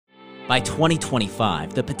By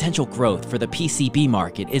 2025, the potential growth for the PCB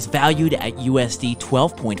market is valued at USD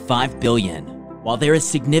 12.5 billion. While there is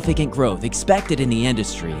significant growth expected in the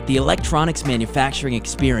industry, the electronics manufacturing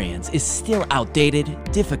experience is still outdated,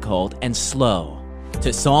 difficult, and slow.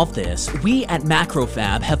 To solve this, we at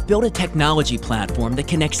MacroFab have built a technology platform that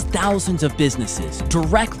connects thousands of businesses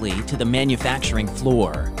directly to the manufacturing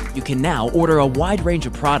floor. You can now order a wide range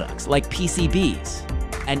of products like PCBs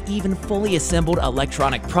and even fully assembled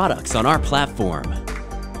electronic products on our platform.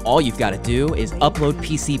 All you've got to do is upload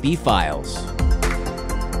PCB files,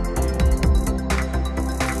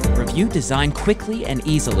 review design quickly and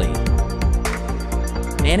easily,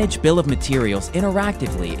 manage bill of materials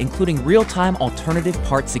interactively, including real-time alternative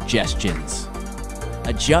part suggestions,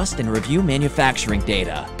 adjust and review manufacturing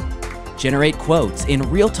data, generate quotes in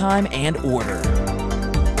real time and order,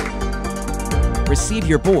 receive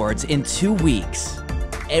your boards in 2 weeks.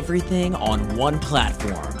 Everything on one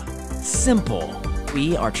platform. Simple.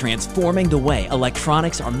 We are transforming the way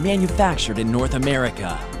electronics are manufactured in North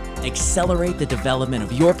America. Accelerate the development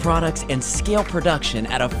of your products and scale production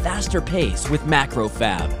at a faster pace with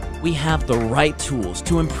MacroFab. We have the right tools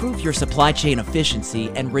to improve your supply chain efficiency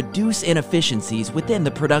and reduce inefficiencies within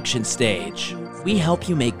the production stage. We help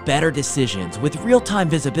you make better decisions with real-time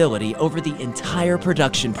visibility over the entire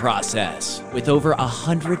production process. With over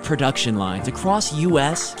 100 production lines across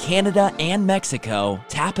US, Canada, and Mexico,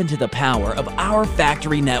 tap into the power of our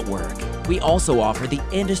factory network. We also offer the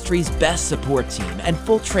industry's best support team and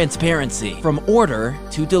full transparency from order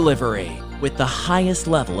to delivery. With the highest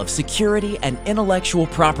level of security and intellectual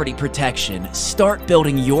property protection, start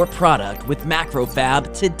building your product with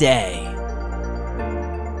MacroFab today.